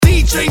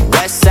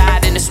West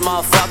side in this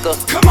motherfucker.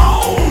 Come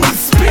on,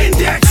 spin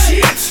that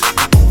shit.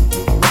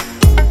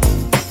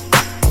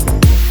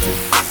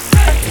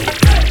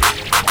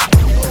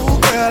 Oh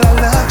girl, I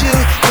loved you,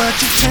 but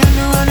you turned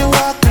around and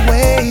walked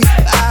away.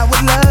 I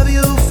would love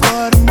you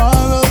for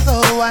tomorrow,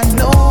 though I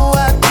know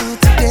I do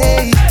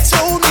today.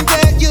 Told me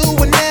that you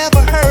would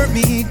never hurt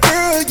me.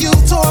 Girl, you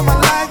tore my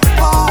life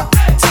apart.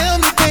 Tell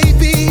me,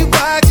 baby,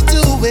 why'd you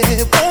do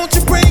it? Won't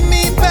you bring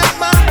me back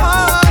my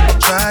heart?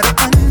 Try to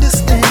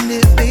understand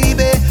it,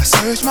 baby. I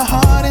searched my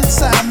heart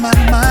inside my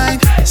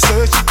mind,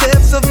 searched the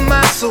depths of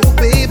my soul,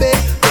 baby.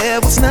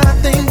 There was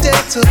nothing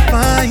there to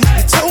find.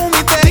 You told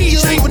me that you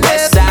would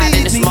never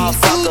leave me.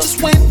 You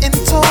just went and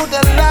told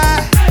a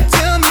lie.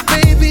 Tell me,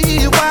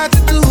 baby, why'd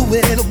you do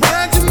it?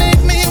 Why'd you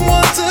make me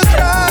want to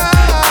cry?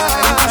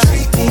 Why you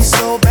treat me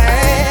so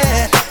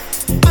bad?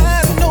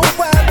 I don't know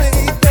why,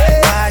 baby.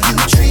 Why you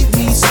treat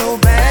me so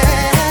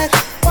bad?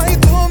 Why you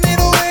do me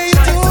the way you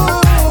do?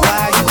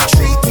 Why you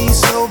treat me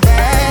so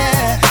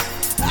bad?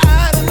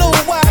 I don't know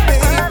why,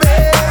 baby.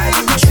 Why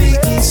you treat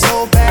me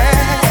so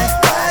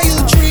bad? Why you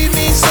treat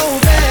me so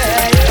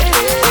bad?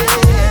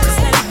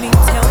 Let me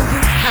tell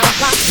you how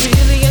I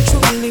really and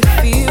truly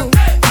feel.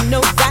 You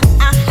know that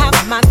I have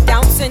my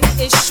doubts and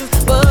issues,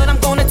 but